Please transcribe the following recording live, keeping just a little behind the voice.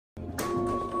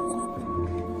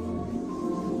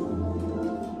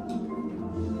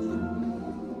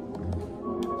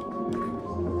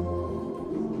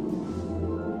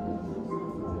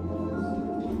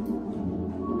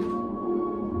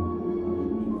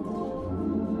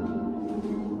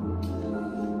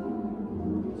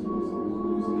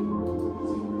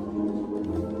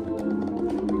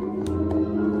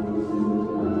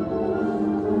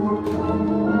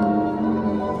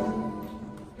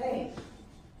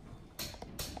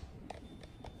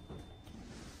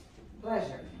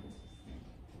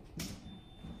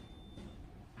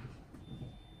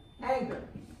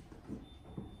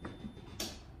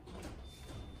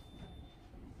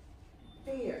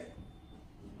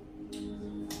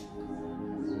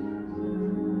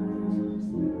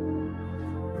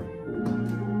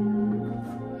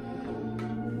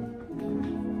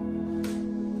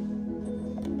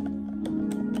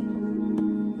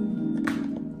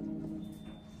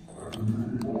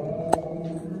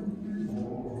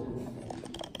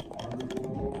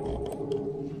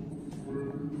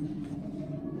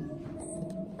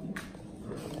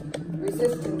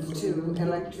Resistance to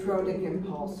electronic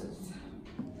impulses.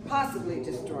 Possibly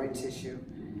destroyed tissue.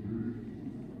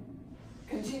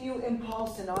 Continue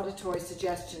impulse and auditory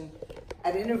suggestion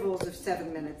at intervals of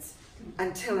 7 minutes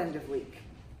until end of week.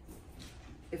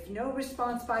 If no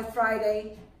response by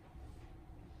Friday,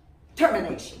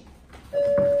 termination.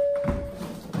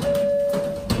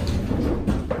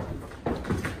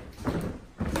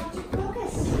 Dr.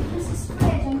 Crocus, Mrs.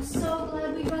 Fridge, I'm so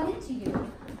glad we run into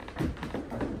you.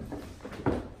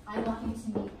 I want you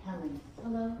to meet Helen.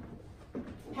 Hello?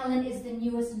 Helen is the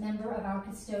newest member of our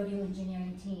custodial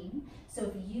engineering team, so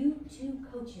if you two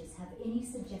coaches have any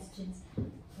suggestions,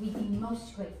 we'd be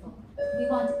most grateful. We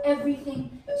want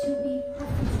everything to be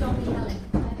perfect, don't we, Helen?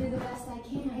 I do the best I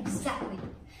can. Exactly.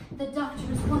 The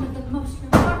doctor is one of the most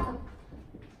remarkable.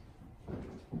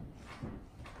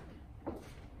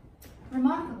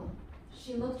 Remarkable.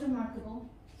 She looked remarkable.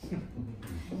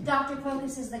 Dr.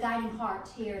 Crocus is the guiding heart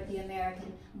here at the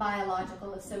American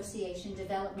Biological Association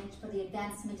Development for the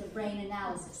Advancement of Brain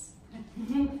Analysis.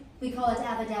 We call it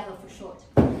ABADABA for short.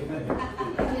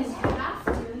 Yes, you have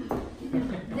to.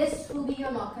 This will be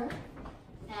your locker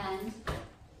and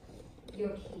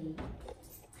your key.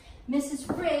 Mrs.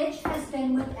 Fridge has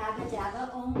been with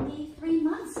ABADABA only 3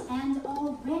 months, and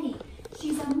already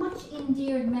she's a much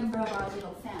endeared member of our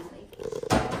little family.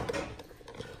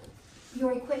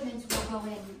 Your equipment will go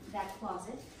in that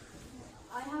closet.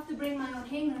 I have to bring my own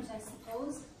hangers, I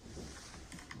suppose.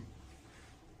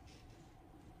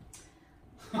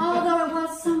 Although it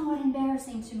was somewhat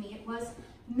embarrassing to me, it was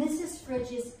Mrs.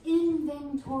 Fridge's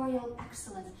inventorial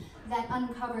excellence that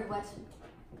uncovered what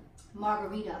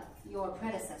Margarita, your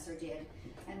predecessor, did,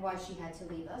 and why she had to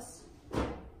leave us.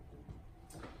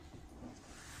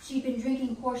 She'd been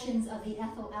drinking portions of the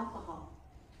ethyl alcohol.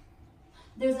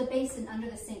 There's a basin under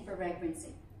the sink for rag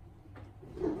rinsing.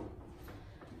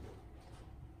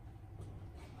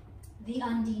 The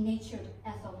undenatured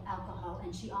ethyl alcohol,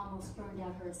 and she almost burned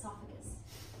out her esophagus.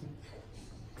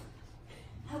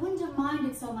 I wouldn't have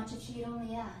minded so much if she had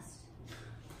only asked.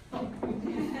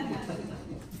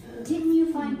 Didn't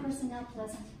you find personnel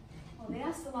pleasant? Well, they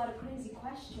asked a lot of crazy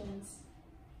questions.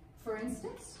 For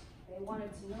instance? They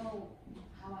wanted to know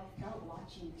how I felt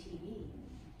watching TV.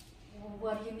 Well,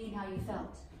 what do you mean how you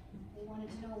felt? They wanted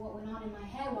to know what went on in my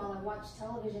head while I watched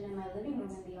television in my living room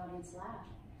and the audience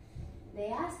laughed. They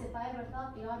asked if I ever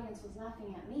felt the audience was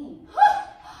laughing at me.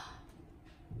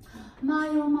 My,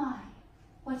 oh my.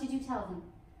 What did you tell them?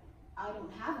 I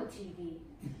don't have a TV.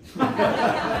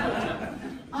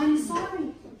 I'm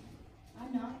sorry.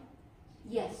 I'm not.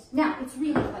 Yes. Now, it's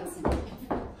really quite simple.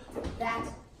 That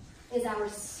is our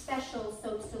special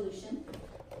soap solution.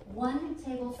 1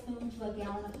 tablespoon to a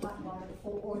gallon of hot water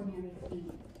for ordinary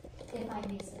cleaning. If I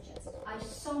may suggest, I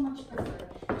so much prefer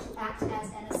to act as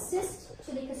an assist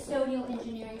to the custodial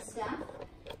engineering staff.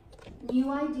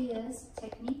 New ideas,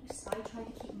 techniques, I try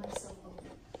to keep myself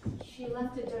open. She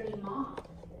left a dirty mop.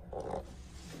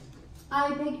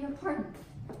 I beg your pardon.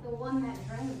 The one that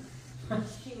drank.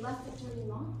 She left a dirty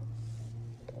mop.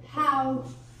 How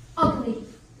ugly.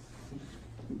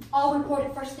 I'll report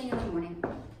it first thing in the morning.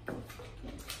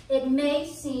 It may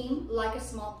seem like a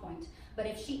small point, but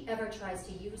if she ever tries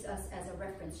to use us as a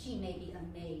reference, she may be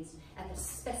amazed at the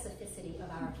specificity of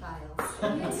our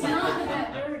files. It's not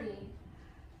that dirty.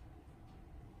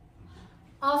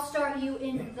 I'll start you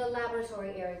in the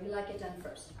laboratory area. We like it done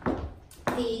first.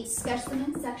 The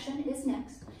specimen section is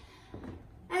next.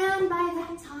 And by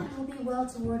that time, we'll be well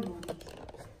toward morning.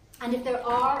 And if there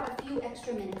are a few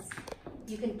extra minutes,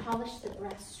 you can polish the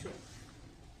brass strip.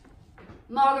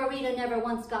 Margarita never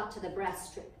once got to the brass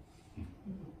strip.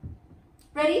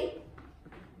 Ready?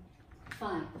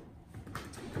 Fine.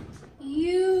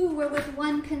 You were with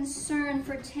One Concern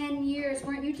for 10 years,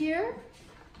 weren't you, dear?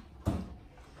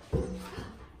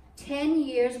 10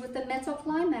 years with the Metal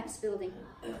Climax building.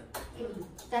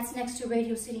 That's next to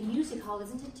Radio City Music Hall,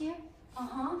 isn't it, dear?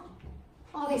 Uh-huh.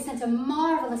 Oh, they sent a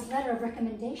marvelous letter of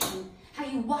recommendation. How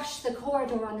you washed the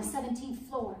corridor on the 17th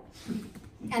floor.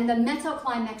 And the Metal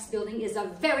Climax building is a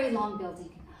very long building.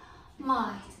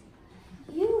 My,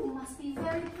 you must be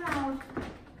very proud.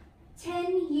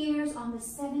 10 years on the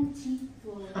 17th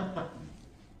floor.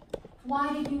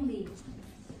 Why did you leave?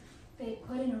 They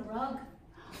put in a rug.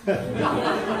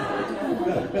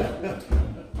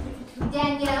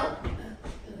 Danielle,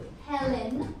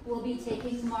 Helen will be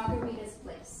taking Margarita's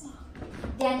place.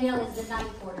 Danielle is the night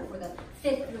porter for the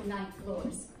 5th through 9th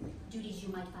floors. Duties you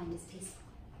might find distasteful.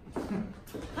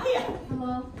 Hiya.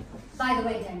 Hello. By the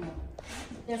way, Danielle,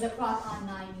 There's a crock on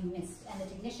 9 you missed, and the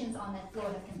technicians on that floor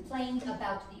have complained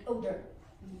about the odor.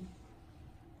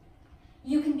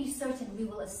 You can be certain we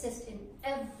will assist in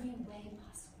every way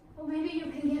possible. Well, maybe you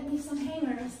can get me some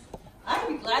hangers. I'd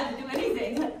be glad to do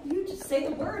anything. You just say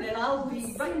the word and I'll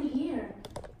be right in here.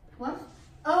 What?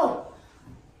 Oh,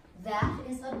 that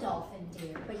is a dolphin,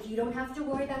 dear. But you don't have to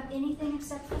worry about anything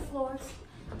except the floors.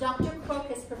 Dr.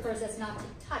 Crocus prefers us not to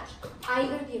touch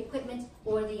either the equipment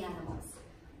or the animals.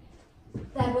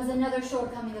 That was another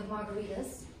shortcoming of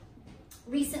Margarita's.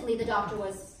 Recently, the doctor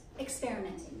was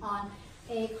experimenting on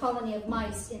a colony of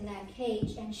mice in that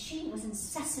cage, and she was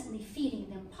incessantly feeding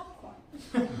them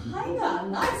popcorn. Hina,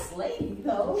 nice lady,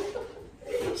 though.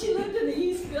 She lived in the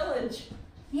East Village.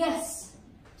 Yes,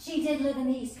 she did live in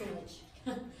the East Village.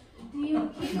 Do you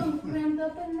keep them cramped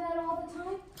up in that all the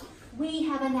time? We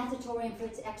have a natatorium for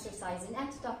it to exercise in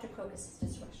at Dr. Crocus's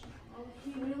discretion. Oh,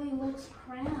 he really looks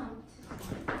cramped.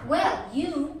 Well,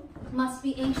 you must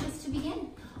be anxious to begin.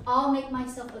 I'll make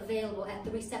myself available at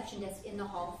the reception desk in the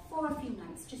hall for a few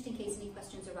nights, just in case any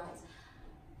questions arise.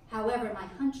 However, my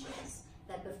hunch is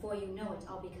that before you know it,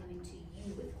 I'll be coming to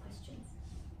you with questions.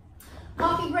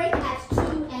 Coffee break at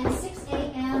 2 and 6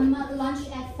 a.m., lunch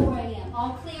at 4 a.m.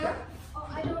 All clear? Oh,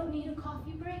 I don't need a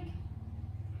coffee break.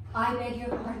 I beg your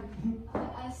pardon.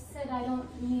 I said I don't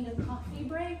need a coffee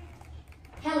break.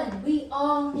 Helen, we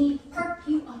all need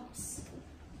perk-you-ups.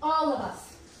 All of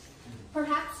us.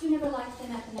 Perhaps you never liked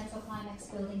them at the Mental Climax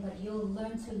building, but you'll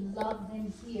learn to love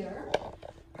them here.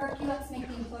 Perk-you-ups make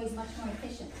the employees much more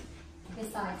efficient.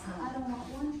 Besides, Helen, I don't want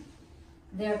one.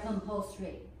 they're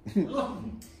compulsory.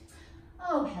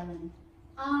 Oh, Helen,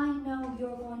 I know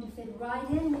you're going to fit right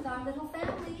in with our little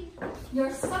family.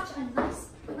 You're such a nice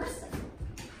person.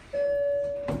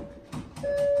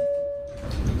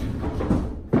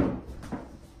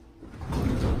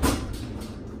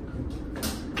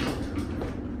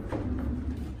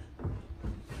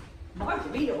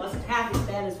 Margarita wasn't half as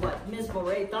bad as what Miss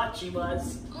Moray thought she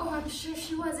was. Oh, I'm sure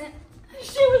she wasn't.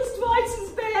 She was twice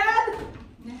as bad.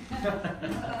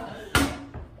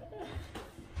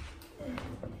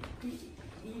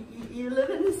 You live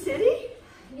in the city?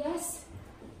 Yes.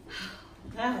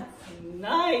 That's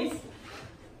nice.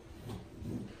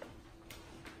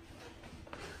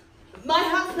 My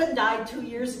husband died 2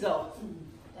 years ago.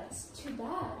 That's too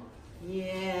bad.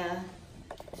 Yeah,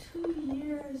 2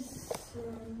 years,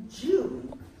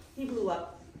 June, he blew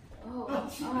up. Oh,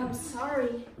 I'm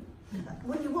sorry.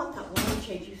 When you want that water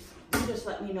change, you just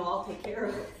let me know. I'll take care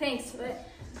of it. Thanks, but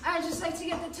I just like to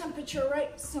get the temperature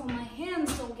right so my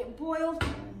hands don't get boiled.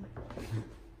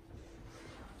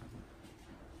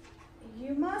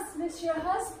 You must miss your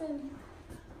husband.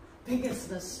 Biggest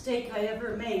mistake I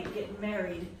ever made, getting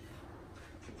married.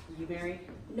 You married?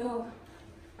 No.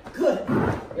 Good.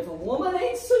 If a woman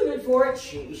ain't suited for it,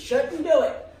 she shouldn't do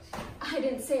it. I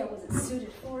didn't say I wasn't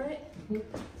suited for it.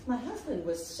 My husband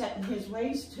was set in his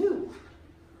ways too.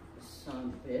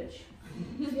 Son of a bitch.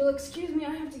 If you'll excuse me,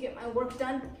 I have to get my work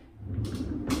done.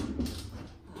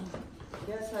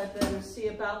 Guess I better see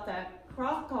about that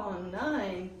crock on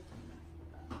 9.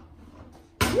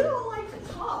 You don't like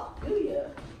to talk, do you?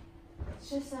 It's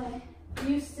just I'm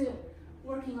used to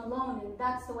working alone, and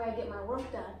that's the way I get my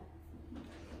work done.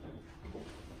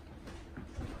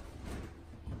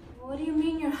 What do you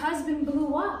mean your husband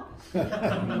blew up?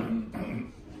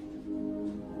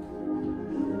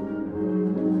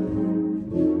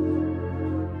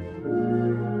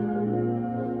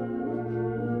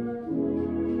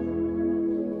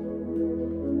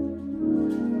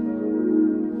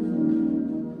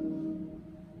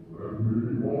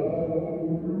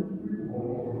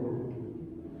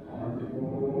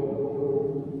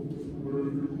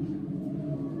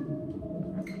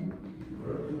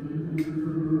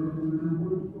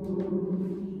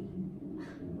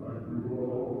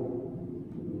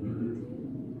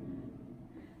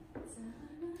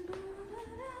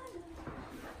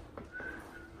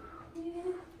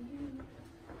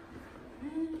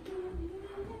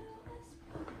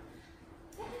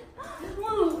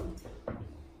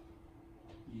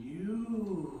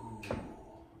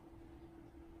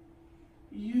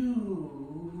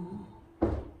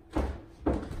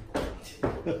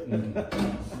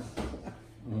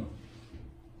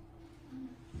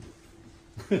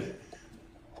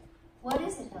 What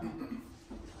is it, Helen?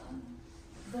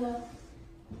 The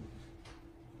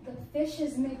fish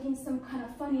is making some kind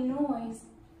of funny noise.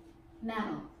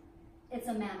 Mammal. It's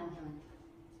a mammal, Helen.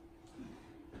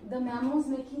 The mammal's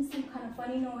making some kind of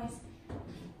funny noise.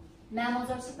 Mammals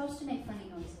are supposed to make funny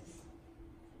noises.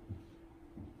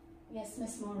 Yes,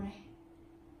 Miss Moray.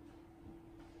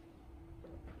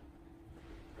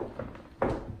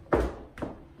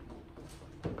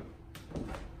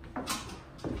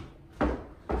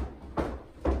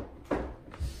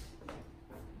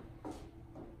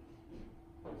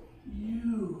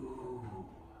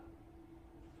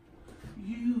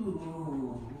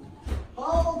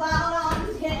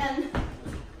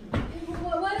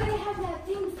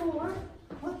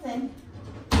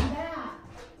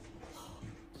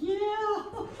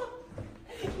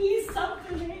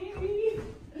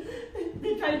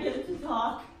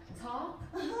 talk. Talk?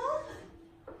 Uh-huh.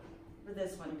 But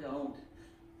this one don't.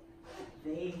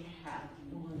 They had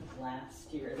one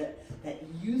last year that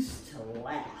used to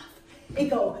laugh and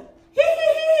go, hee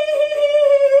hee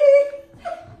hee.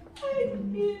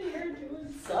 I'd be here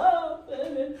doing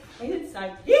something, and it's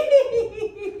like hee hee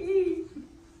hee hee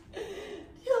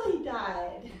till he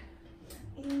died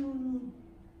in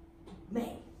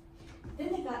May.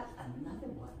 Then they got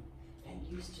another one that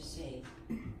used to say,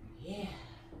 yeah,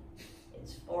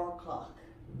 it's 4 o'clock.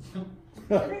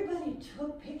 Everybody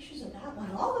took pictures of that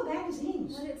one, all the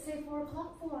magazines. What did it say 4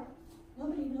 o'clock for?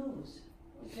 Nobody knows.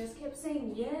 We just kept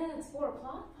saying, yeah, it's 4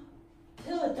 o'clock.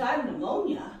 Till it died of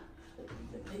pneumonia,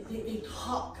 they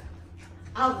talk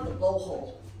out of the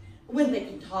blowhole. When they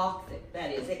can talk,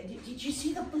 that is. Did you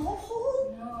see the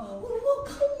blowhole? No. Oh, well,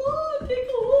 come on, take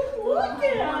a look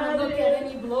at it. I don't want to look at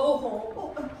any blowhole.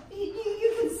 Oh,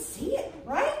 you can see it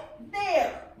right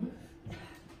there.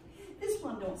 This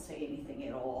one don't say anything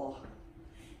at all.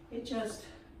 It just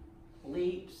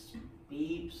bleeps,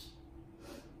 beeps,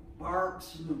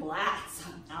 barks, and blats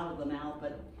out of the mouth,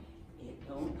 but it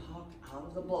don't talk out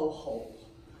of the blowhole.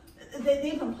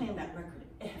 They've been playing that record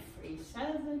every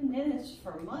 7 minutes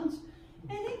for months,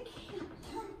 and it can't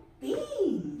turn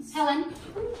beans. Helen?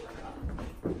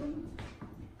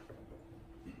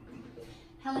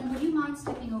 Helen, would you mind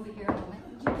stepping over here a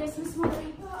moment? Yes, Miss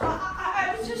Moray?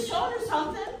 I was just showing her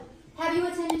something. Have you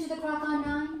attended to the clock on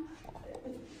 9?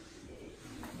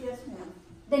 Yes, ma'am.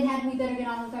 Then hadn't we better get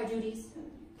on with our duties?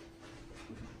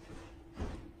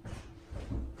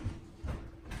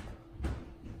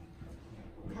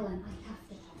 Helen, I have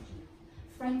to talk to you.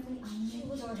 Frankly, I need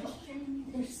your help.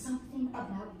 There's something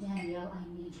about Danielle I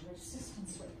need your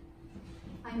assistance with.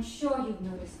 I'm sure you've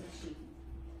noticed that she...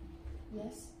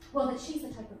 Yes. Well, that she's the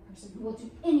type of person who will do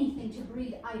anything to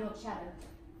breed idle chatter.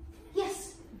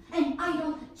 Yes, an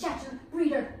idle chatter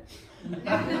breeder.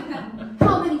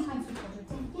 How many times we told her,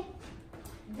 Danielle?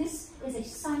 This is a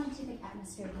scientific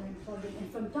atmosphere we're employing,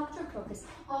 and from Dr. Crocus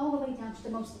all the way down to the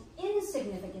most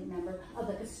insignificant member of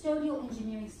the custodial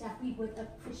engineering staff, we would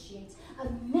appreciate a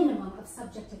minimum of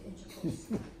subjective intercourse.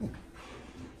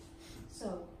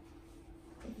 So,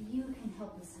 if you can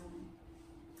help us, Helen,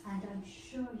 and I'm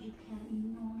sure you can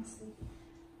enormously,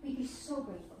 we'd be so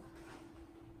grateful.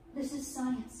 This is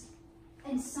science,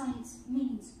 and science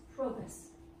means progress.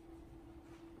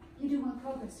 You do want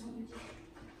progress, don't you, dear?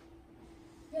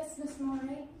 Yes, Miss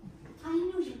Moray? I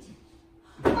knew you did.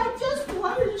 I just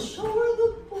wanted to show her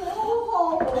the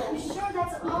blowhole. I'm sure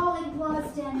that's all it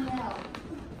was, Danielle.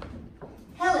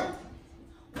 Helen,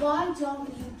 why don't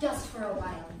you just for a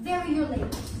while vary your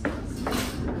labels?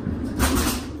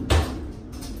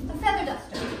 A feather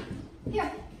duster,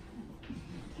 here,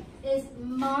 is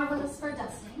marvelous for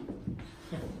dusting,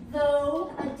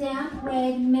 though a damp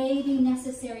rag may be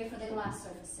necessary for the glass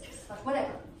surfaces, but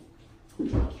whatever.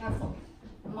 Be careful.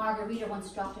 Margarita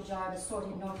once dropped a jar of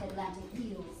assorted North Atlantic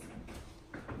eels.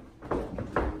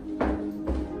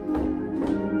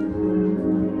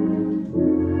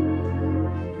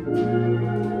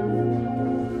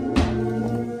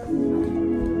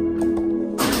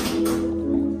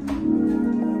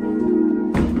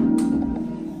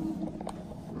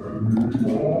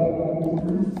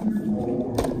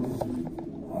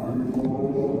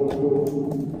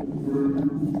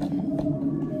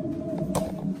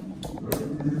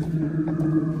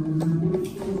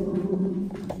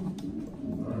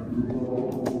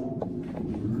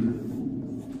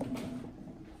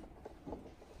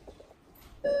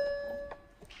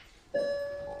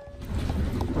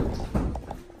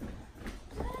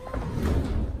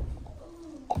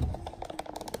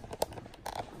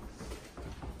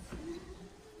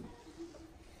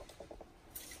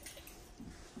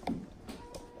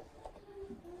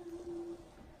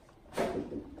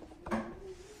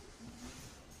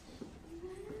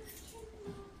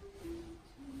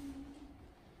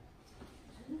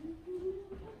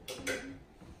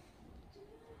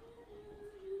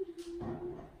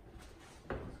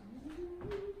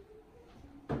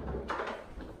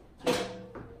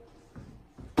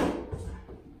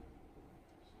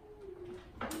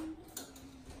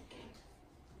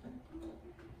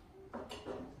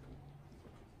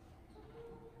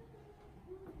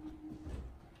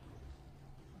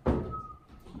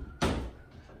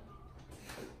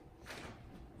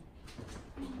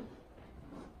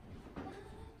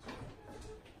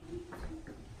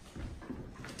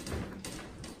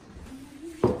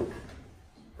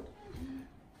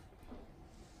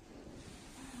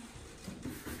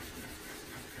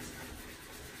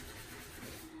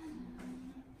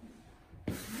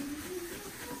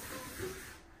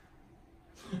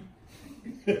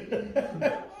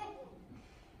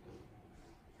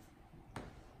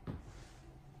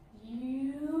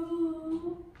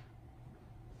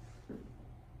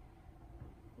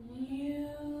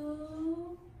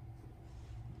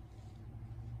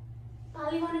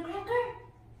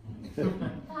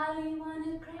 Polly, want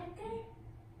a cracker?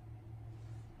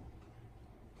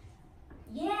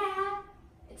 Yeah,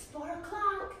 it's 4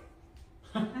 o'clock.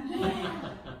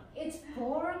 Yeah, it's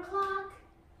 4 o'clock.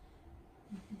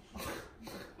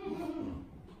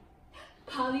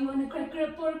 Polly, want a cracker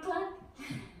at 4 o'clock?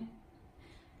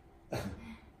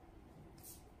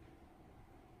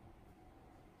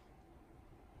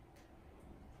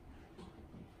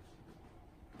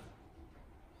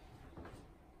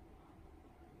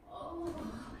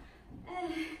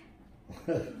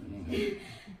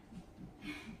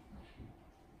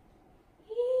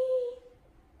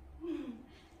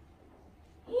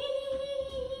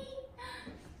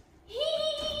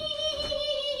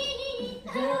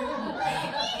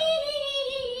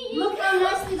 Look how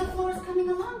nicely the floor is coming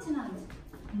along tonight.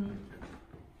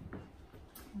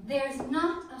 There's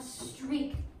not a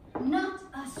streak. Not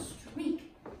a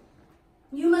streak.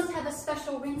 You must have a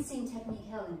special rinsing technique,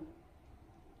 Helen.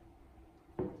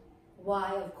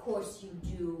 Why, of course you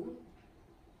do.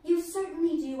 You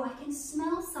certainly do. I can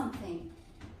smell something.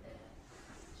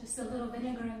 Just a little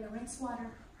vinegar in the rinse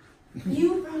water.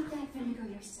 You brought that vinegar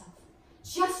yourself.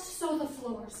 Just so the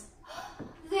floors.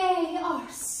 They are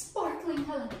sparkling,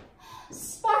 Helen.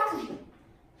 Sparkling.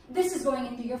 This is going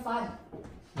into your file.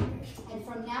 And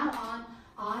from now on,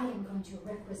 I am going to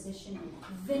requisition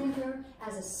vinegar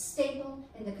as a staple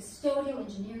in the custodial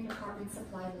engineering department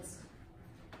supply list.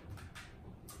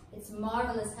 It's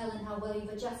marvelous, Helen, how well you've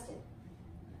adjusted.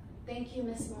 Thank you,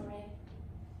 Miss Moray.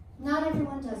 Not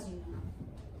everyone does, you know.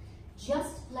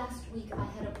 Just last week, I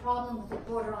had a problem with a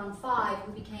boarder on 5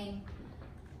 who became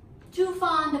too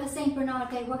fond of a St. Bernard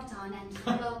they worked on, and,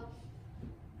 well,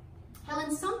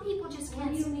 Helen, some people just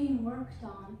can't... What do you mean, worked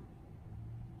on?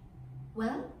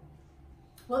 Well,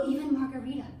 even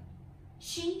Margarita.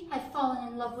 She had fallen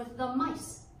in love with the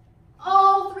mice.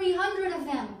 All 300 of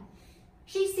them.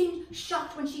 She seemed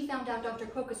shocked when she found out Dr.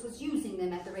 Crocus was using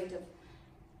them at the rate of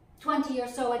 20 or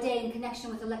so a day in connection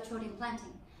with electrode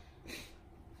implanting.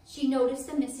 She noticed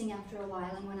them missing after a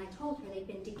while, and when I told her they'd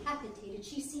been decapitated,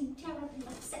 she seemed terribly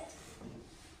upset.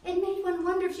 It made one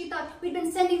wonder if she thought we'd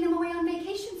been sending them away on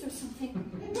vacations or something.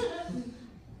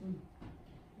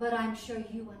 But I'm sure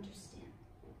you understand.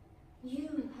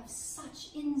 You have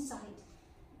such insight.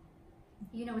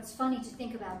 You know, it's funny to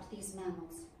think about these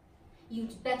mammals.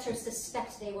 You'd better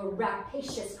suspect they were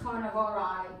rapacious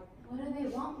carnivori. What do they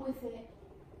want with it?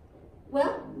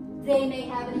 Well, they may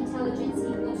have an intelligence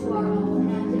equal to our own,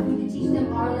 and if we could teach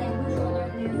them our language or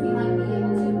learn theirs, we might be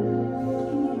able to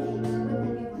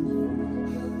communicate.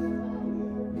 Wouldn't that be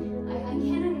wonderful? I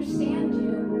can't understand you.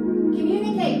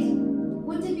 Communicate!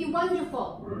 Wouldn't it be wonderful?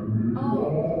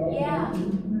 Oh, yeah.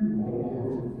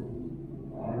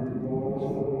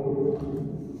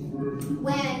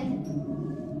 When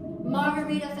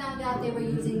Margarita found out they were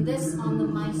using this on the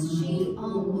mice, she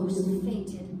almost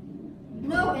fainted.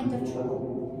 No end of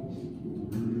trouble.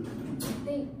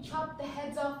 They chopped the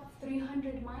heads off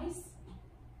 300 mice?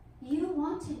 You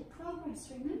wanted progress,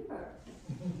 remember?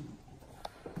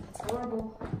 It's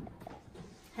horrible.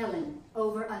 Helen,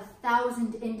 over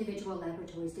 1,000 individual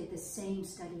laboratories did the same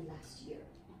study last year.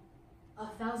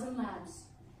 1,000 labs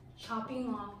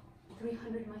chopping off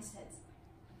 300 mice heads.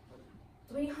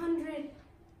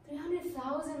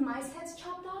 300,000 mice heads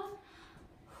chopped off?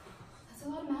 That's a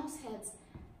lot of mouse heads.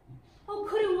 Oh,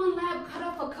 couldn't one lab cut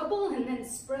off a couple and then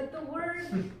spread the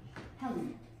word?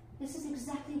 Helen, this is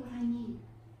exactly what I mean.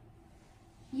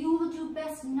 You will do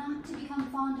best not to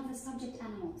become fond of the subject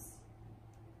animals.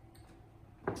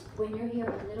 When you're here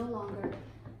a little longer,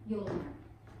 you'll learn.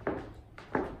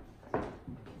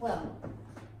 Well,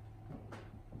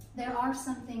 there are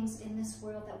some things in this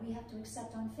world that we have to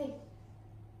accept on faith.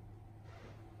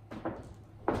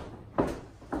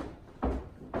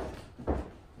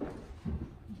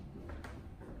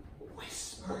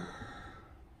 Whisper.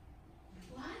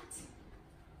 What?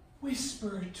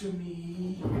 Whisper to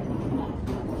me.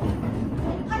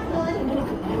 Hi, Helen.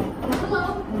 Hello.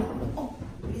 Oh,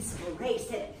 Miss Moray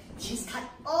said she's got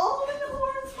all the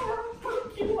horns for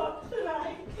hook you up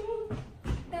tonight.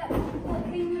 That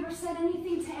they never said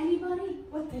anything to anybody?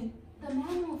 What then? The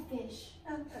mammal fish.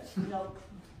 Nope.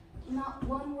 Not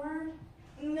one word?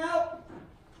 Nope.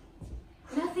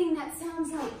 Nothing that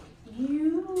sounds like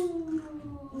you.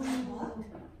 What?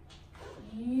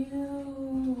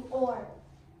 You. Or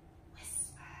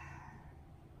whisper.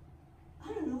 I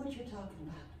don't know what you're talking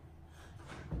about.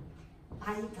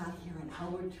 I got here an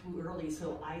hour too early,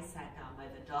 so I sat down by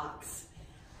the docks.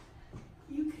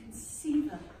 You can see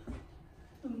the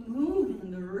moon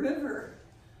and the river.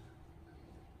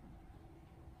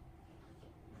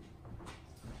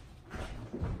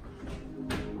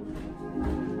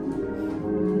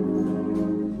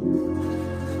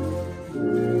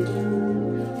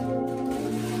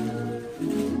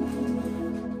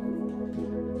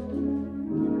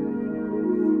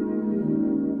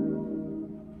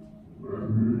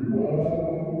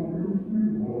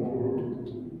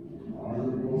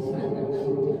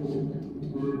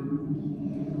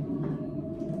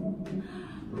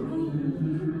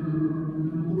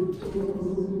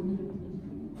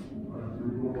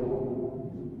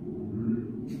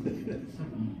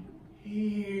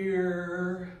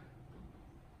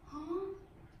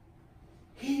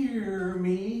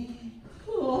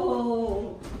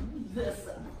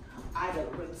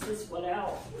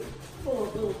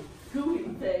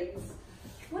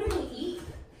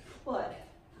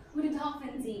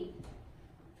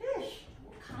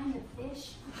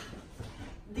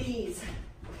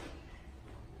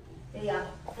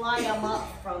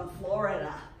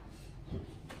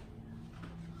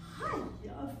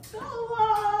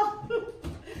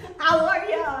 How are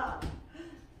ya?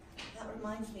 That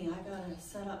reminds me, I gotta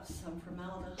set up some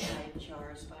formaldehyde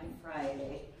jars by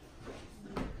Friday.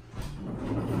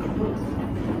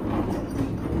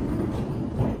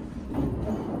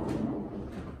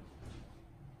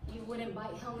 You wouldn't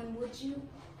bite Helen, would you?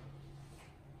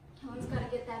 Helen's gotta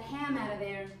get that ham out of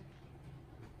there.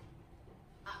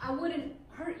 I wouldn't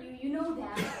hurt you, you know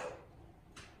that.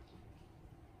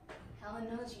 Helen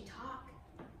knows you talk.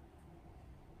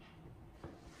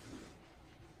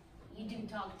 You do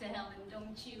talk to Helen,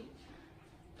 don't you?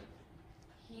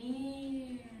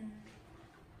 Hear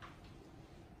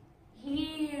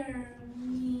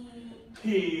me.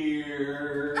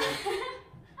 Here.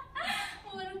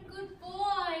 What a good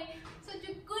boy. Such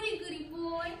a goody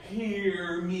boy.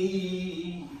 Hear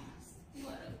me.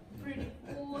 What a pretty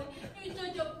boy. You're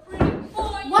such a pretty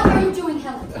boy. What are you doing,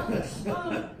 Helen?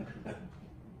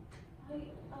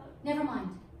 Never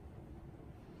mind.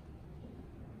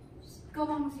 Just go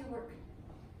on with your work.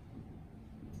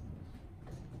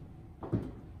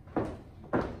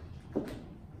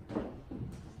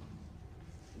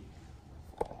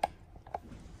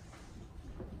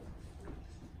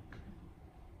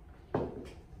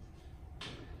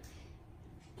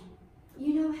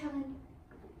 You know, Helen,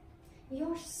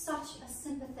 you're such a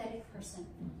sympathetic person.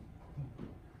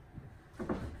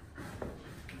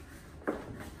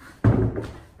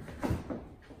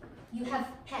 You have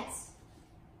pets,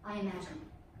 I imagine.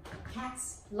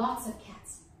 Cats, lots of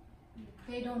cats.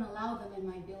 They don't allow them in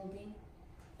my building.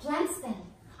 Plants then.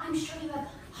 I'm sure you have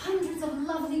hundreds of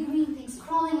lovely green things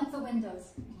crawling up the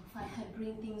windows. If I had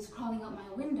green things crawling up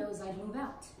my windows, I'd move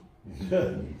out.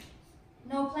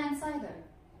 No plants either.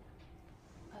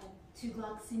 2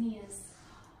 gloxinias.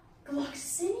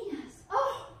 Gloxinias.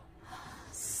 Oh,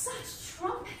 such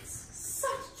trumpets,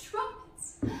 such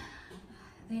trumpets.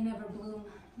 They never bloom.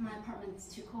 My apartment's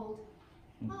too cold.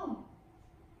 Oh,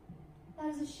 that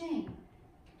is a shame.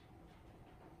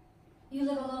 You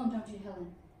live alone, don't you,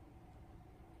 Helen?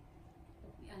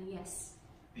 Yes,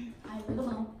 I live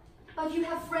alone. But you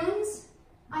have friends,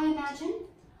 I imagine?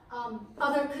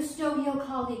 Other custodial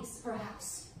colleagues,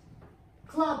 perhaps?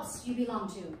 Clubs you belong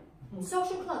to?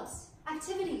 Social clubs?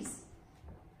 Activities?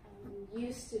 I'm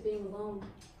used to being alone.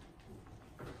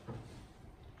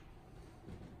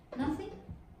 Nothing?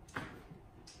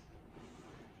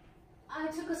 I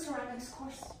took a ceramics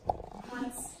course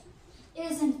once.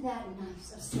 Isn't that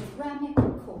nice, a ceramic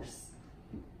course?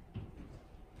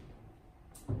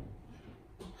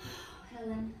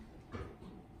 Helen,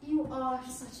 you are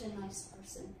such a nice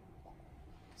person.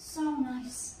 So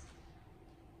nice.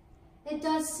 It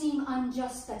does seem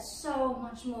unjust that so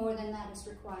much more than that is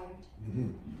required.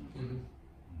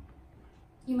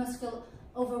 You must feel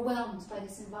overwhelmed by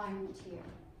this environment here.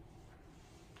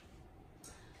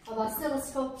 Of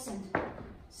oscilloscopes and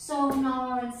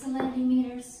sonar and salinity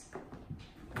meters.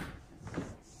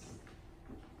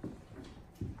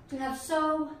 To have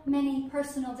so many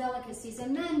personal delicacies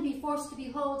and then be forced to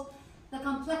behold the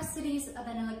complexities of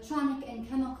an electronic and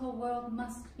chemical world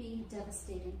must be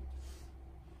devastating.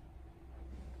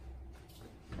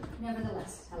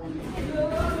 Nevertheless, Helen.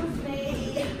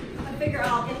 Faye, I figure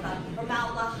I'll get the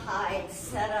formaldehyde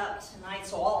set up tonight,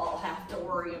 so all I'll have to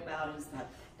worry about is the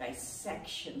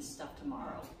dissection stuff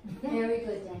tomorrow. Very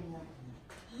good, Danielle.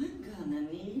 I'm gonna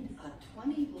need a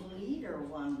 20-liter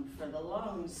one for the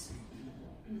lungs.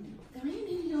 There ain't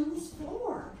any on this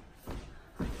floor.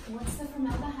 What's the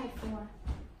formaldehyde for?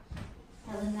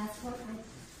 Helen, that's what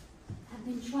I have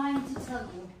been trying to tell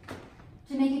you,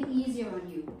 to make it easier on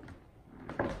you.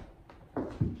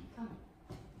 Come.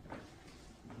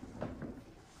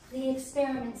 The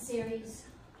experiment series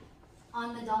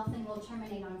on the Dolphin will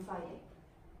terminate on Friday.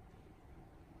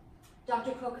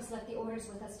 Dr. Crocus left the orders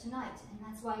with us tonight, and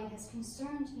that's why it has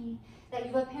concerned me that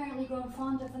you've apparently grown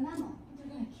fond of the mammal. They're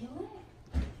gonna kill it?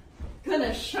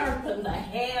 Gonna sharpen the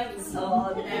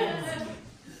handsaw next.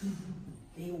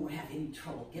 They won't have any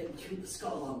trouble getting through the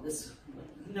skull on this.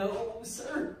 No,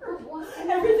 sir. What?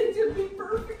 Everything's gonna be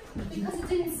perfect. Because it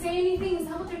didn't say anything? Is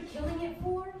that what they're killing it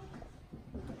for?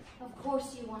 Of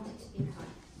course you wanted to be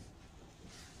kind.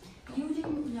 You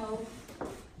didn't know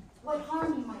what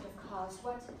harm you might have caused,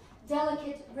 what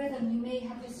delicate rhythm you may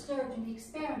have disturbed in the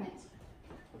experiment.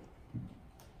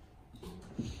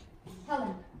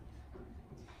 Helen,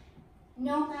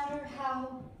 no matter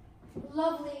how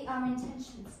lovely our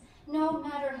intentions, no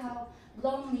matter how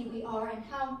lonely we are and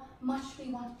how much we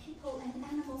want people and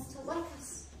animals to like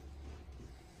us,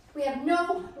 we have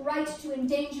no right to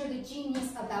endanger the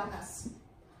genius about us.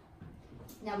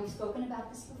 Now, we've spoken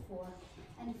about this before,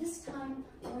 and this time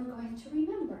we're going to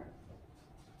remember.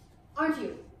 Aren't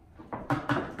you?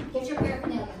 Get your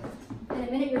paraphernalia.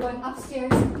 going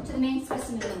upstairs to the main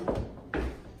specimen room.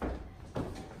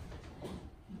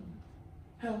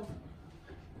 Help.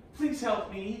 Please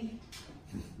help me.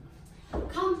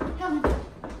 Come, Helen.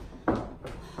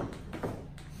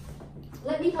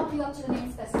 Let me help you up to the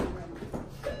main specimen room.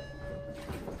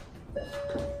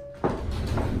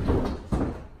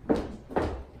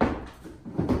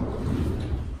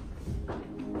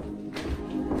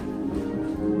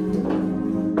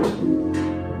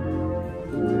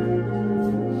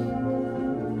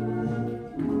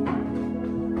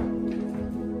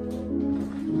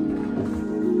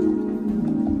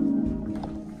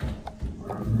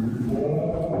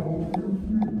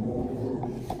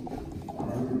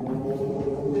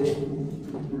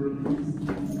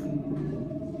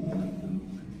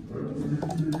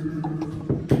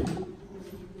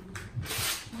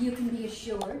 You can be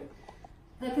assured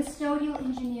the custodial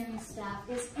engineering staff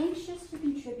is anxious to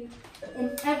contribute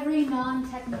in every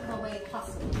non-technical way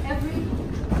possible. Every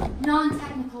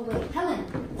non-technical way. Helen,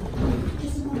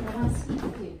 just a moment, I want to speak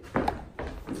with you.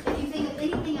 If you think of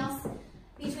anything else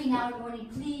between now and morning,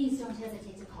 please don't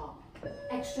hesitate to call.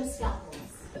 Extra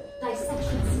scalpels,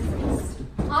 dissection scissors,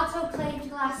 autoclaved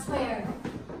glassware.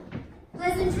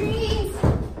 Pleasant dreams!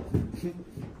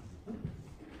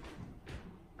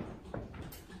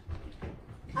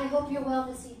 I hope you're well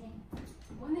this evening.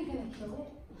 When are they gonna kill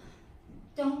it?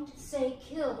 Don't say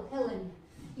kill, Helen.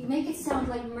 You make it sound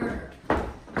like murder.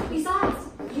 Besides,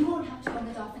 you won't have to run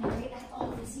the Dolphin area at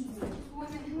all this evening.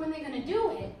 When are they gonna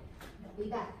do it? They'll be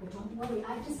back, but don't worry.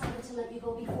 I've decided to let you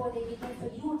go before they begin,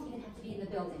 so you won't even have to be in the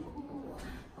building. Ooh,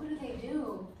 what do they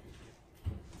do?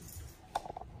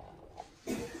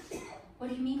 What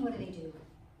do you mean, what do they do?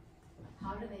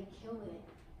 How do they kill it?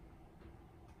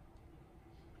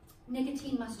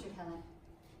 Nicotine mustard, Helen.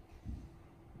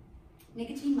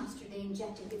 Nicotine mustard, they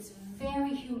inject it. It's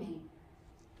very humane.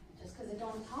 Just because it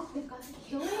don't talk, they've got to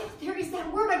kill it? There is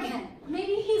that word again.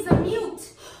 Maybe he's a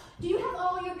mute. Do you have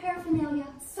all your paraphernalia?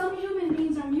 Some human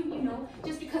beings are mute, you know.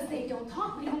 Just because they don't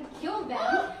talk, we don't kill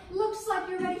them. Looks like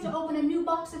you're ready to open a new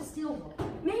box of steel wool.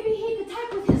 Maybe he could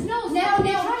type with his nose. Now,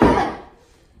 Try Helen!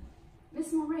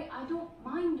 Miss Moray, I don't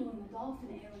mind doing the Dolphin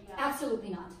area.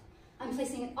 Absolutely not. I'm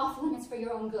placing it off limits for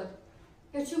your own good.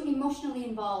 You're too emotionally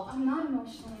involved. I'm not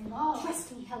emotionally involved.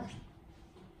 Trust me, Helen.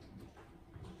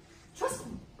 Trust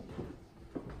me.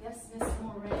 Yes, Miss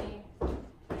Moray.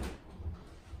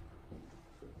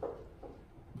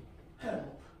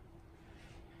 Help.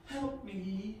 Help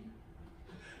me.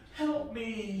 Help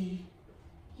me.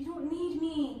 You don't need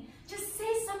me. Just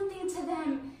say something to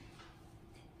them.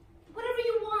 Whatever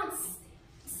you want.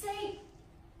 Say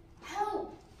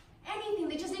help. Anything.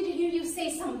 They just need to hear you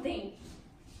say something.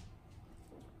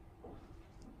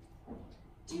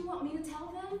 Do you want me to tell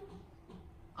them?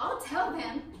 I'll tell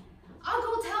them. I'll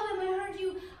go tell them I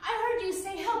heard you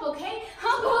say help, okay?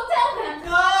 I'll go tell them.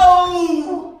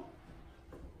 No!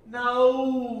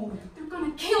 No! They're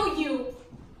gonna kill you.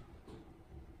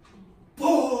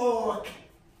 Book!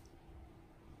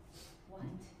 What?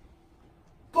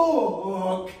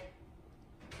 Book!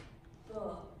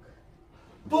 Book.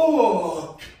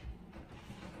 Book!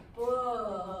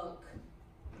 Book.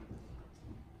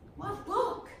 What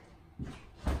book?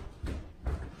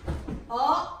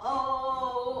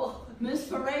 Uh-oh. Miss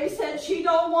Moray said she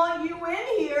don't want you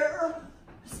in here.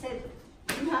 Said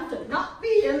you have to not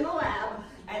be in the lab,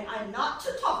 and I'm not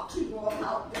to talk to you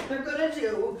about what they're gonna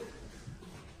do.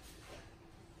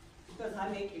 Because I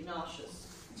make you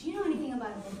nauseous. Do you know anything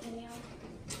about a book, Danielle?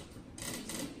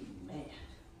 Man.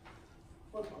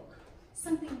 What book?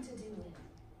 Something to do with.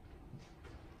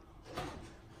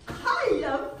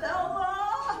 Hiya,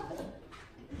 fella!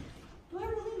 Do I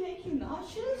really make you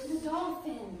nauseous? The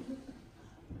Dolphin.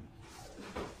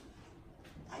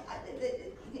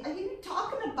 Are you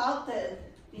talking about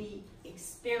the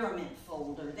experiment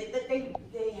folder? They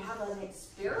have an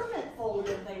experiment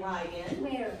folder they write in.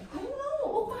 Where? I don't know.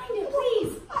 Oh, find it,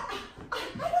 please. I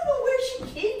don't know where she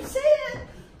keeps it.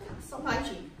 Sometimes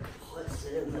she puts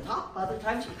it in the top, other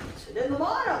times she puts it in the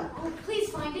bottom. Oh, please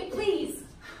find it, please.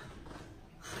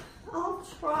 I'll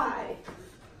try.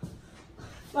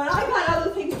 But I got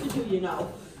other things to do, you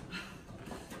know.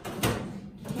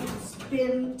 Can't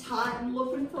spend time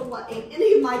looking for what ain't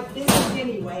any of my business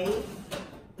anyway.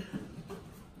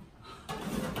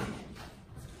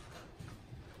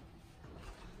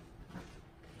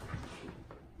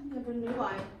 I never knew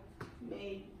I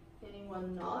made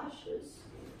anyone nauseous.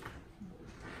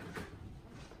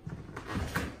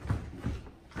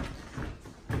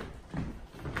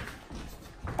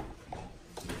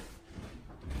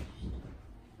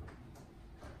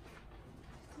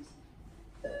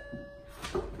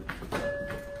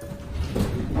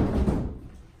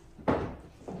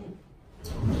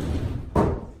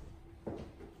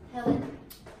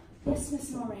 Yes,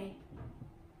 Miss Moray.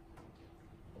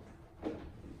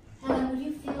 Helen, would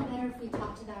you feel better if we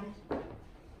talked about it?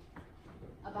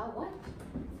 About what?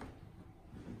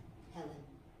 Helen,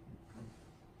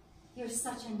 you're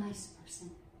such a nice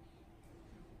person.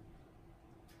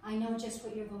 I know just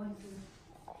what you're going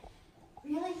through.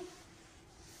 Really?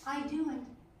 I do, and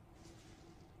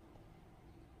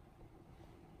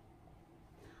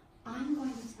I'm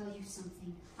going to tell you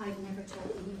something I've never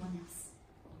told anyone else.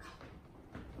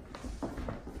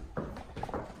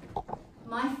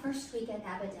 My first week at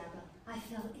Abadabba, I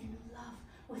fell in love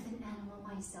with an animal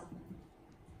myself.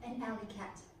 An alley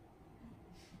cat.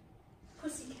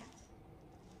 Pussycat.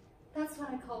 That's what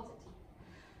I called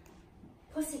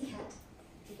it. Pussycat.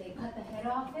 Did they cut the head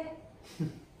off it?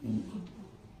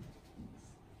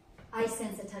 I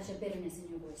sense a touch of bitterness in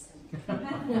your voice,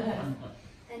 Helen.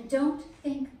 And don't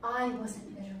think I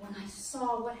wasn't bitter when I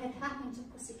saw what had happened to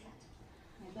Pussycat.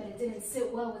 I bet it didn't sit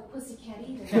well with Pussycat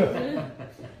either.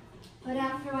 But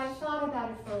after I thought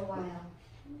about it for a while,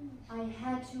 I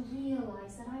had to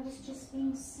realize that I was just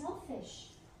being selfish.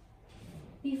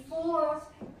 Before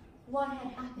what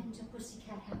had happened to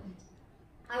Pussycat happened,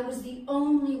 I was the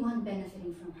only one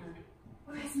benefiting from her.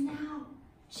 Whereas now,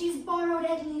 she's borrowed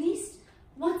at least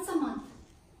once a month.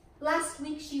 Last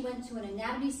week, she went to an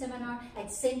anatomy seminar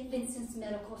at St. Vincent's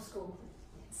Medical School.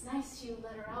 It's nice you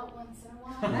let her out once in a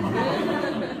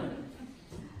while.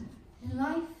 In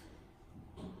life,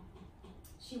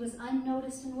 she was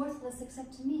unnoticed and worthless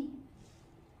except to me.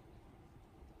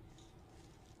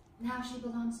 Now she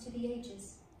belongs to the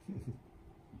ages.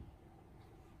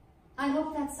 I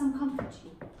hope that's some comfort to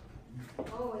you.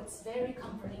 Oh, it's very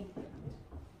comforting.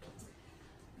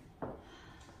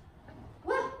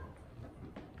 Well,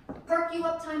 perk you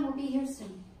up time will be here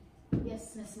soon.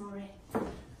 Yes, Miss Moray.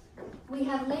 We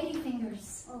have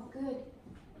ladyfingers. Oh, good.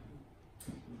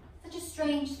 Such a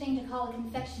strange thing to call a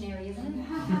confectionery, isn't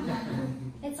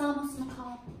it? It's almost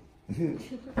macabre.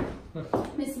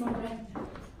 Miss Moray,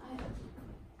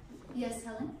 Yes,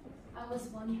 Helen? I was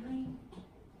wondering,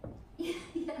 Yes.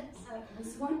 I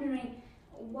was wondering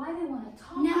why they want to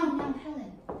talk. Now,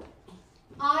 Helen.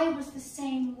 I was the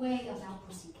same way about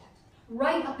Pussycat.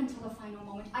 Right up until the final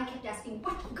moment, I kept asking,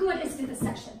 what good is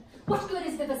vivisection? What good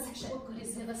is vivisection? What good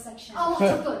is vivisection? A lot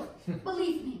of good.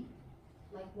 Believe me.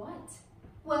 Like what?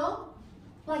 Well,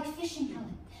 like fishing,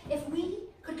 Helen. If we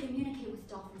could communicate with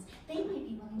dolphins, they might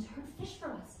be willing to hurt fish for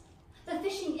us. The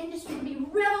fishing industry would be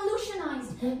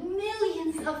revolutionized.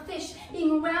 Millions of fish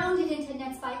being rounded into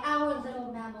nets by our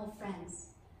little mammal friends.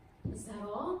 Is that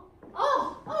all?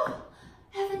 Oh,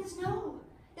 heavens no.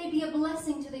 They'd be a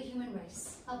blessing to the human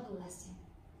race. A blessing.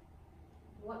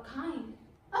 What kind?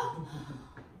 Oh,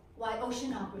 why,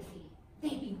 oceanography.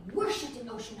 They'd be worshipped in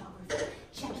oceanography,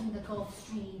 checking the Gulf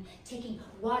Stream, taking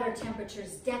water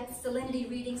temperatures, depth, salinity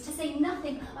readings, to say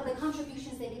nothing of the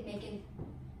contributions they could make in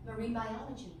marine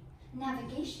biology,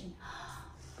 navigation,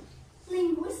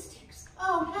 linguistics.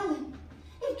 Oh, Helen,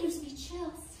 it gives me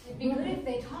chills. It'd be good if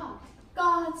they talked.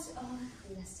 God's own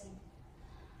blessing.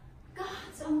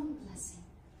 God's own blessing.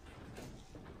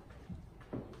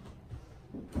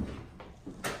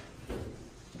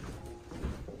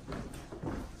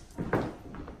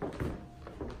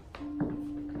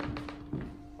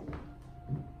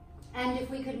 And if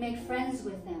we could make friends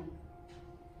with them,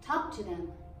 talk to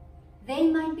them, they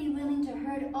might be willing to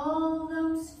herd all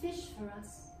those fish for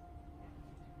us.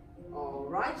 All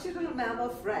right, you little mammal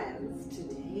friends.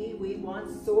 Today we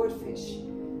want swordfish.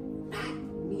 Fat,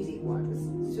 meaty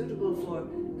ones, suitable for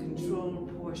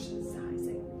controlled portion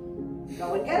sizing.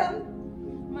 Go and get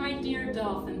them. My dear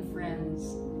dolphin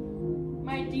friends,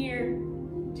 my dear,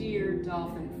 dear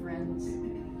dolphin friends,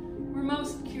 we're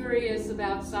most curious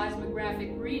about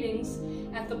seismographic readings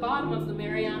at the bottom of the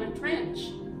Mariana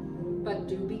Trench. But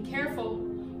do be careful,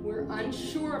 we're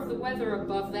unsure of the weather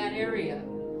above that area.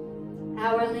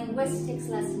 Our linguistics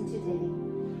lesson today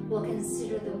will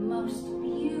consider the most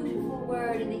beautiful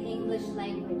word in the English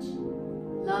language,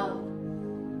 love.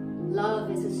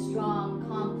 Love is a strong,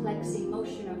 complex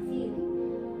emotion or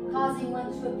feeling, causing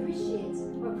one to appreciate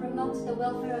or promote the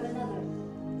welfare of another.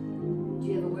 Do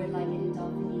you have a word like it in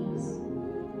Dolphinese?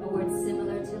 A word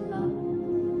similar to love?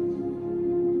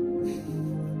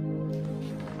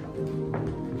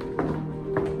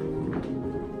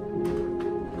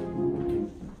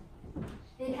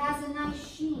 It has a nice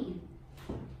sheen.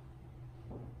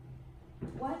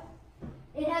 What?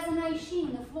 It has a nice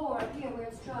sheen, the floor up here where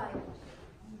it's dry.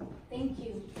 Thank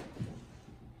you.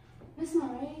 Miss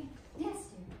Moray, Yes,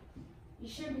 dear. you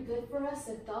sure it'd be good for us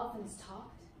if dolphins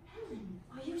talked? Helen,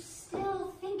 are you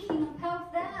still thinking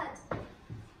about that?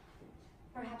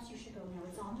 Perhaps you should go now.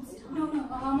 It's almost time. No,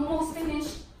 I'm almost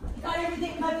finished. Got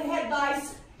everything but the head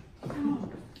vice.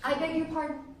 I beg your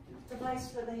pardon? The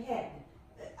vice for the head.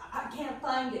 I can't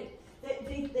find it.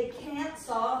 They can't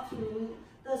saw through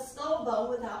the skull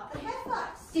bone without the head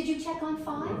vice. Did you check on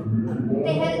 5?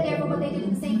 They had it there for what they did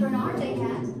in the St. Bernard they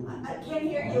had. I can't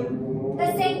hear you.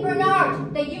 The St.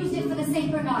 Bernard! They used it for the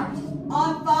St. Bernard.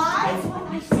 On 5? That's what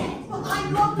I said. Well, I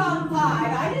looked on 5.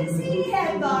 I didn't see any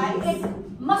head vice.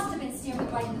 It must have been staring you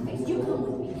right in the face. You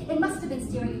come with me. It must have been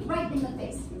staring you right in the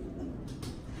face.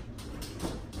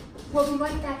 We'll be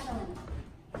right back, Helen.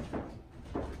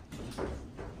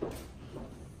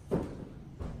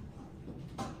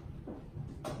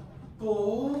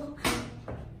 Book.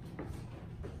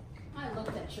 I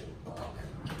looked at your book.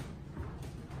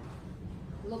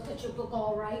 Looked at your book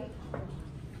all right.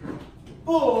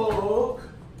 Book.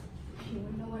 You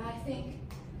wanna know what I think?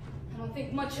 I don't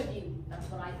think much of you. That's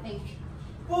what I think.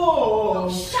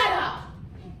 Book. Shut up!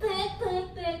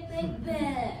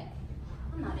 Back.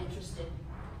 I'm not interested.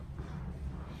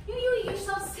 You eat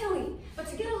yourself silly, but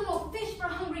to get a little fish for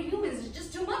hungry humans is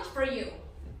just too much for you.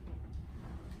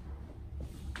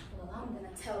 Well, I'm gonna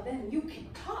tell them you can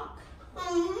talk.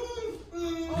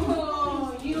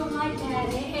 Oh, you don't like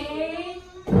that, eh?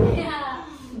 Yeah.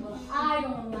 Well, I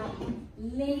don't like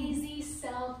lazy,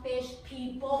 selfish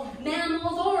people,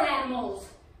 mammals or animals.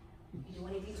 You do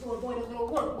anything to avoid a little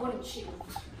work, wouldn't you?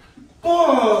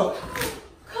 Book.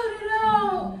 Cut it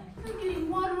out! You're getting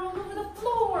water all over the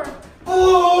floor.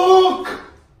 Book. I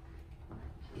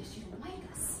guess you don't like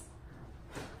us.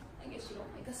 I guess you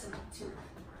don't like us enough to.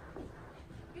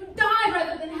 You die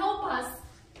rather than help us.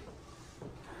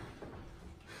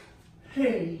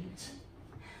 Hate.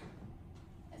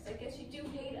 Yes, I guess you do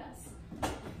hate us.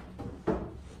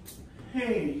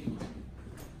 Hate.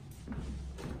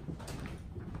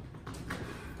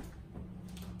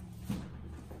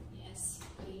 Yes,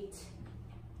 hate.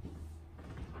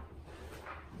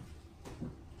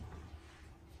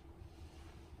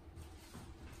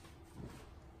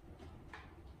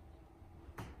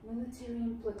 Military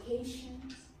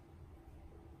implications.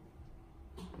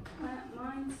 Plant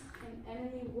mines in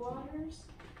enemy waters.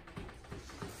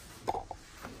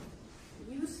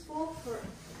 Useful for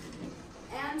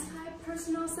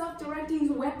anti-personnel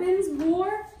self-directing weapons.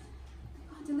 War.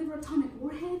 God, deliver atomic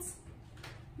warheads.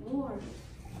 War.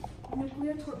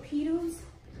 Nuclear torpedoes.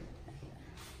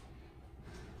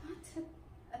 What?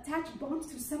 Attach bombs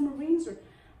to submarines or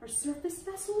surface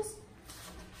vessels.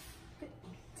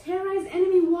 Terrorize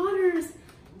enemy waters,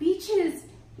 beaches.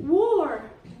 War.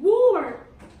 War.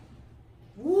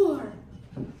 War.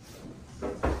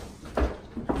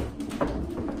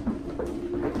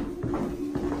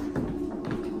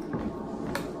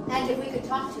 And if we could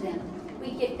talk to them,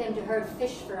 we'd get them to herd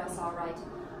fish for us, all right.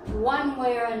 One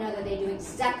way or another, they do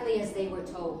exactly as they were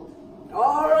told.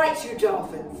 All right, you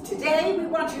dolphins. Today we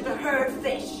want you to herd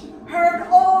fish. Herd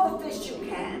all the fish you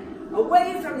can.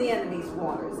 Away from the enemy's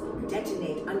waters.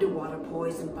 Detonate underwater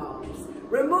poison bombs.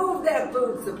 Remove their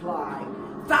food supply.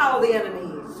 Foul the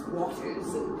enemy's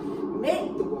waters.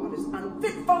 Make the waters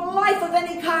unfit for life of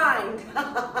any kind.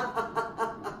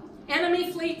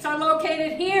 Enemy fleets are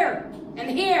located here, and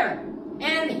here,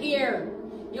 and here.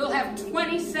 You'll have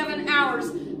 27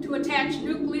 hours to attach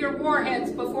nuclear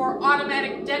warheads before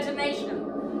automatic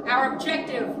detonation. Our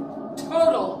objective,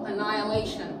 total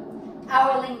annihilation.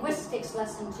 Our linguistics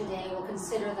lesson today will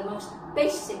consider the most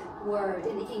basic word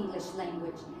in the English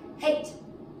language, hate.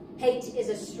 Hate is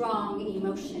a strong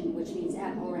emotion, which means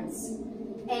abhorrence,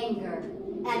 anger,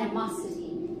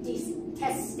 animosity,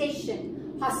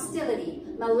 detestation, hostility,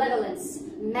 malevolence,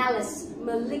 malice,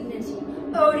 malignity,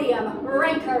 odium,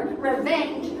 rancor,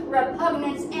 revenge,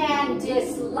 repugnance, and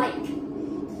dislike. Do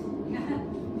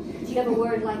you have a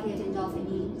word like it in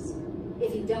Dolphinese?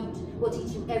 If you don't, we'll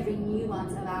teach you every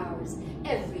nuance of ours,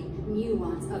 every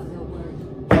nuance of the word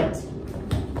hate.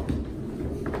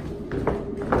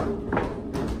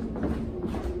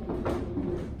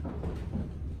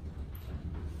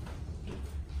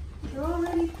 They're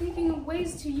already thinking of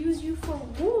ways to use you for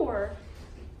war.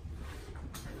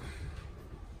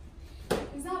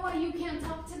 Is that why you can't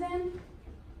talk to them?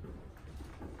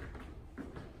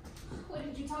 What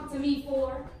did you talk to me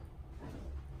for?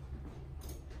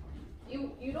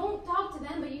 You don't talk to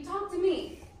them, but you talk to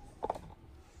me.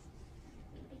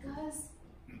 Because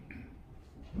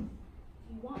you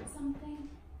want something.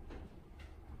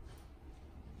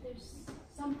 There's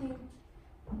something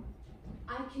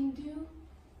I can do.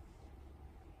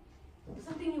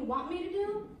 Something you want me to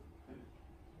do?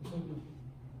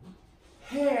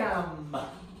 Ham. What?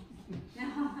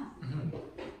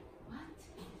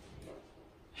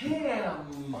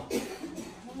 Ham.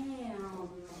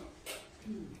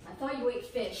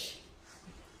 fish.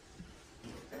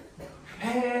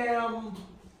 Hamper.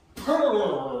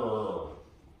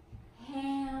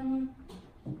 Hamper.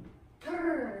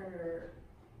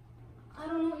 I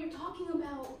don't know what you're talking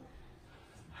about.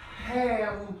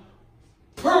 Hamper.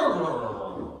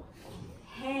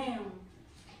 Hamper.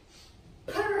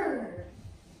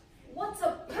 What's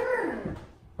a purr?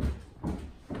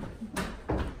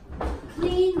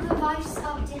 Clean the vice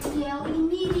up, Danielle,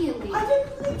 immediately. I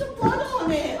didn't leave the blood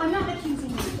on it. I'm not accusing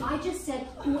you. I just said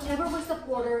whoever was the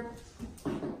porter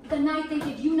the night they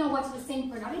did, you know what's the same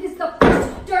for now. It is the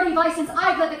first dirty vice since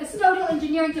I've led the custodial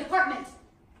engineering department.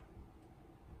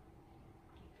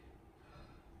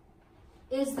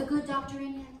 Is the good doctor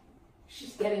in yet?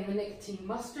 She's getting the nicotine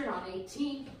mustard on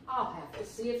 18. I'll have to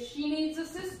see if she needs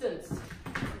assistance.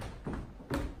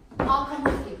 I'll come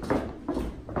with you.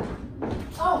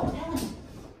 Oh, Helen,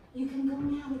 you can go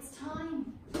now. It's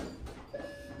time.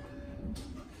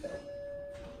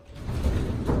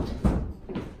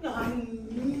 I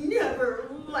never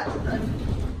left a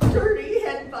dirty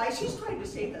head vice. She's trying to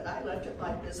say that I left it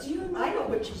like this. I know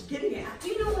what she's getting at. Do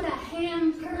you know what a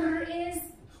hamper is?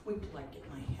 Wait till I get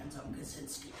my hands on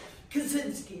Kaczynski.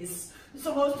 Kaczynski's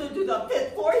supposed to do the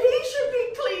fifth floor. He should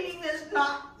be cleaning this,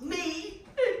 not me.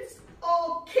 It's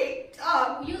all caked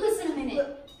up. You listen a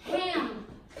minute.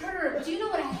 Hamper. Do you know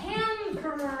what a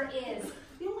hamper is?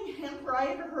 The only hamper I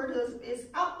ever heard of is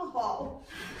alcohol.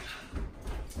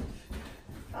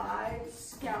 5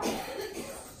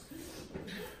 scalpels.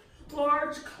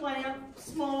 Large clamp,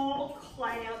 small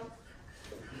clamp,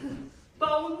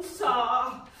 bone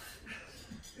saw,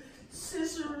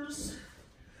 scissors,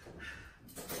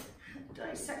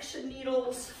 dissection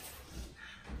needles,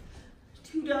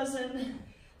 2 dozen.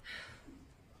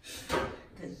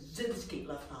 Kaczynski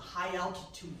left a high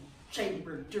altitude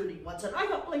chamber dirty once, and I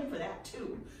got blamed for that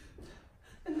too.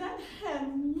 And that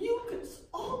had mucus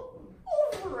all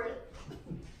over it.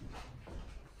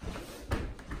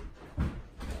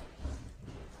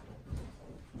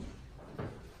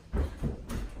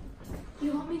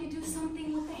 You want me to do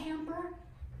something with the hamper?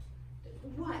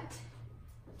 What?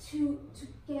 To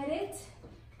get it?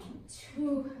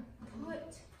 To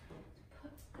put.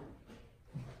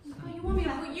 Oh, you want me to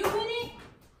put you in it?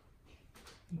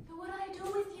 What do I do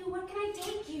with you? Where can I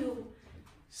take you?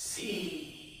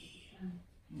 See.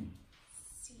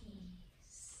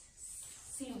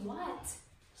 See what?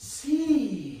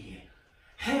 See.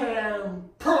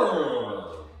 Hamper.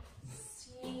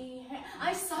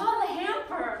 I saw the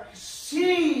hamper.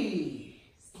 See.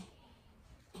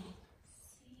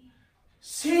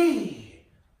 See.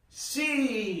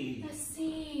 See. The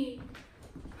sea.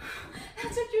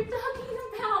 That's what you're talking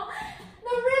about.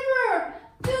 The river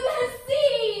to the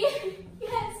sea.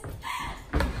 Yes.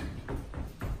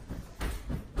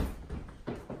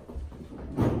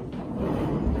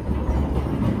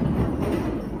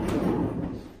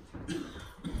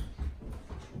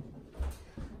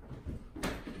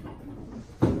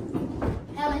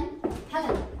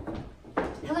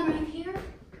 Helen, are you here?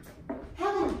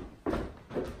 Helen,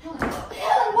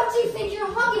 what do you think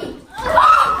you're hugging?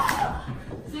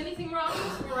 Is anything wrong,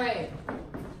 Miss Moray?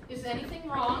 Is anything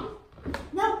wrong?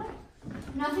 No,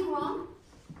 nothing wrong.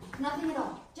 Nothing at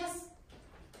all. Just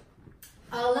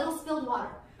a little spilled water.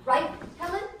 Right,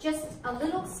 Helen? Just a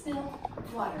little spilled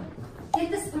water.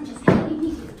 Get the sponges, Helen,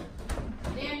 immediately.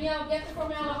 Danielle, get the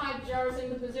formaldehyde jars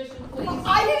into position, please.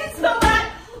 I didn't smell that!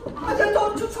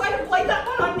 Don't you try to play that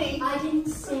one on me. I didn't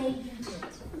say you did.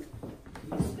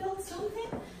 You spilled something?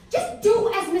 Just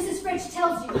do as Mrs. Fridge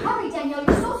tells you. Hurry, Danielle,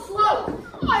 you're so slow.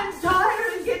 I'm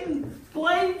tired of getting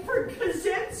blamed for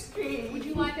Kaczynski. Would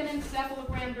you like an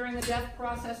encephalogram during the death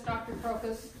process, Dr.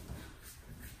 Crocus?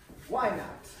 Why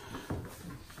not?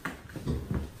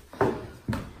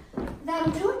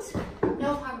 That'll do it.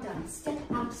 No harm done. Step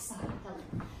outside, Helen.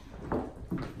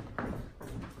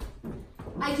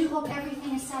 I do hope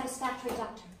everything is satisfactory,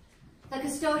 Doctor. The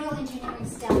custodial engineering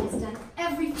staff has done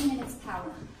everything in its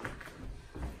power.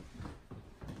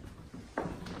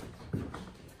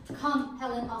 Come,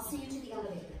 Helen, I'll see you to the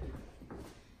elevator.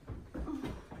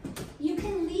 You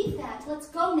can leave that. Let's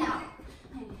go now.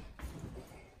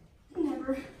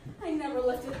 I never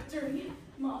left it dirty,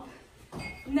 Mom.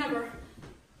 Never.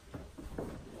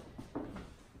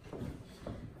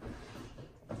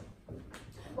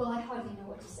 Well, I hardly know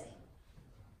what to say.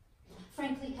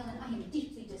 Frankly, Helen, I am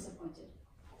deeply disappointed.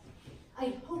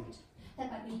 I hoped that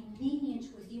by being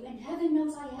lenient with you, and heaven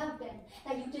knows I have been,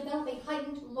 that you develop a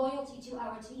heightened loyalty to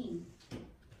our team.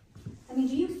 I mean,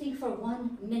 do you think for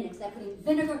 1 minute that putting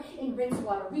vinegar in rinse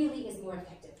water really is more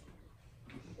effective?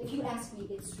 If you ask me,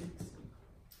 it's streaks.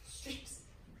 Streaks.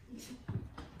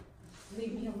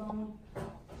 Leave me alone.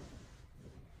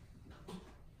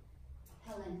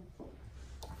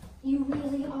 You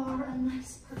really are a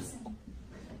nice person.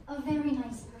 A very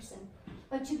nice person.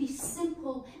 But to be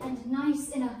simple and nice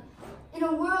in a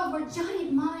world where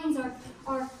giant minds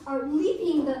are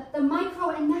leaping the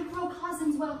micro and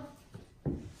macrocosms, well,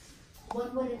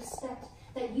 one would expect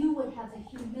that you would have the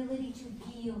humility to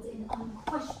yield in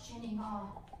unquestioning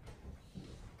awe.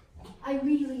 I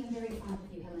really am very fond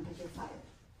of you, Helen, but you're fired.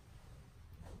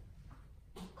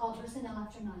 Call personnel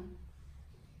after 9.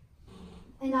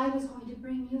 And I was going to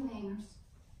bring you hangers.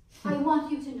 I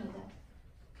want you to know that.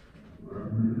 Who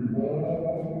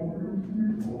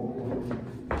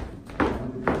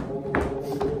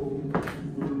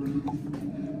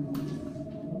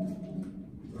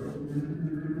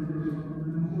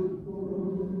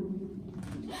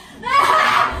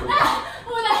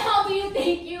the hell do you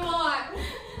think you are?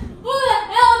 Who the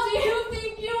hell do you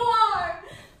think you are?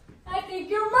 I think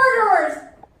you're murderers.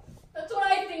 That's what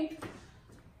I think.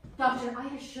 Doctor, I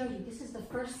assure you, this is the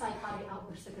first psychotic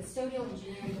outburst the custodial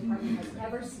engineering department has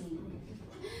ever seen.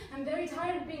 I'm very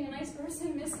tired of being a nice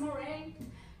person, Miss Moray.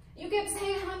 You kept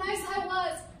saying how nice I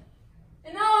was,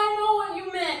 and now I know what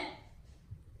you meant.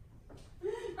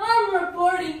 I'm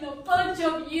reporting the bunch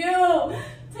of you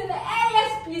to the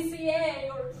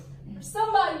ASPCA or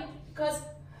somebody, because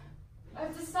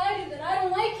I've decided that I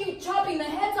don't like you chopping the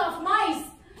heads off mice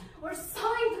or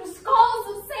sawing through skulls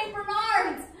of St.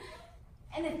 Bernards.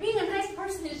 And if being a nice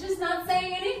person is just not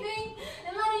saying anything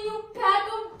and letting you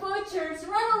pack of butchers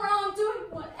run around doing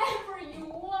whatever you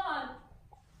want.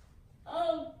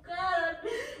 Oh God,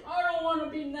 I don't want to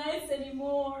be nice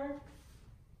anymore.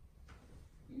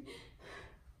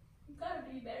 You've got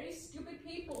to be very stupid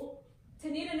people to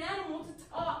need an animal to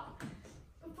talk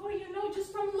before you know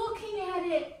just from looking at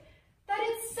it that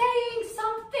it's saying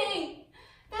something,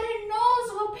 that it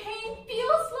knows what pain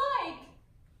feels like.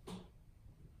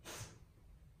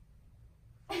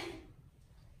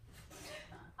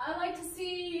 I like to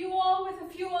see you all with a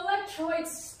few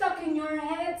electrodes stuck in your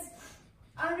heads.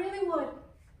 I really would.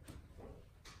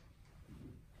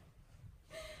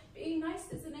 Being nice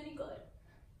isn't any good.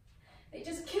 They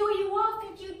just kill you off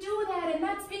if you do that, and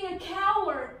that's being a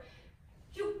coward.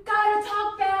 You gotta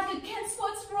talk back against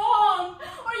what's wrong,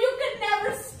 or you can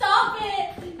never stop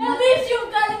it. At least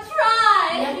you've gotta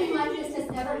try. Nothing like this has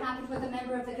ever happened with a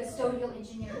member of the custodial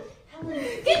engineering. Helen,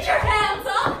 get your hands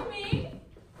off me.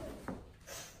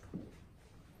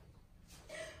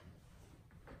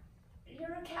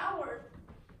 You're a coward.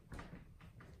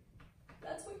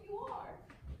 That's what you are.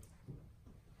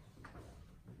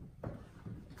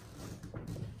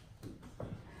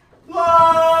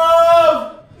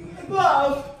 Love!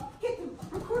 Love! Get the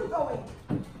recorder going.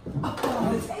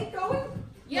 The tape going?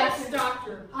 Yes,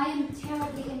 doctor. I am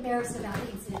terribly embarrassed about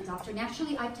the incident, Doctor.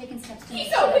 Naturally, I've taken steps to...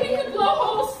 He's opening the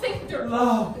blowhole sphincter.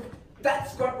 Love! That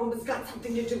scrub woman's got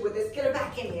something to do with this. Get her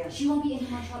back in here. She won't be any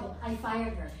more trouble. I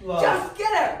fired her. Love! Just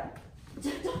get her!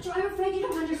 Doctor, I'm afraid you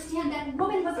don't understand. That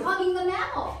woman was hugging the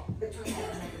mammal.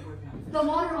 The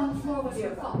water on the floor was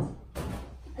her fault.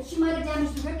 She might have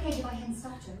damaged the ribcage if I hadn't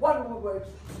stopped her. One more word.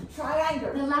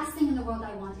 Triangle. The last thing in the world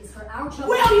I want is for our children...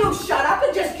 Will you shut up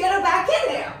and just get her back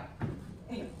in there?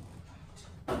 Helen.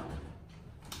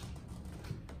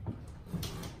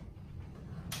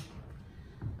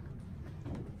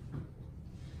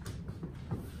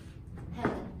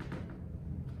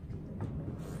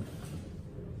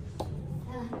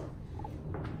 Helen.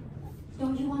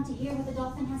 Don't you want to hear what the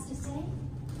dolphin has to say?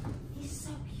 He's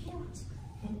so cute.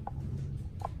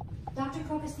 Dr.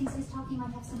 Crocus thinks his talking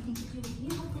might have something to do with you.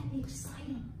 Wouldn't that be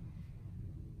exciting?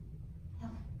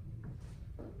 Helen.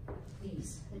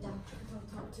 Please, the doctor. Don't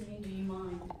talk to me, do you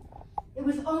mind? It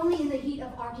was only in the heat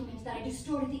of argument that I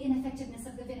distorted the ineffectiveness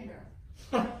of the vinegar.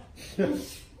 Of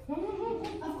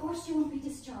course you won't be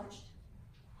discharged.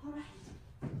 All right.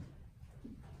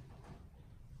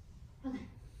 Helen,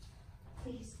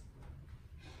 please.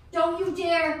 Don't you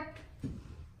dare!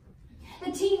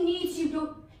 The team needs you,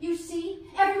 don't you see?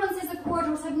 Everyone says the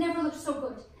corridors have never looked so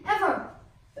good. Ever!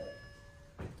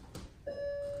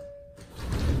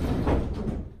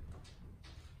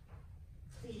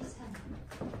 Please, Helen.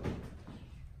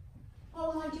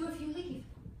 What will I do if you leave?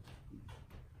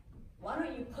 Why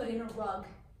don't you put in a rug?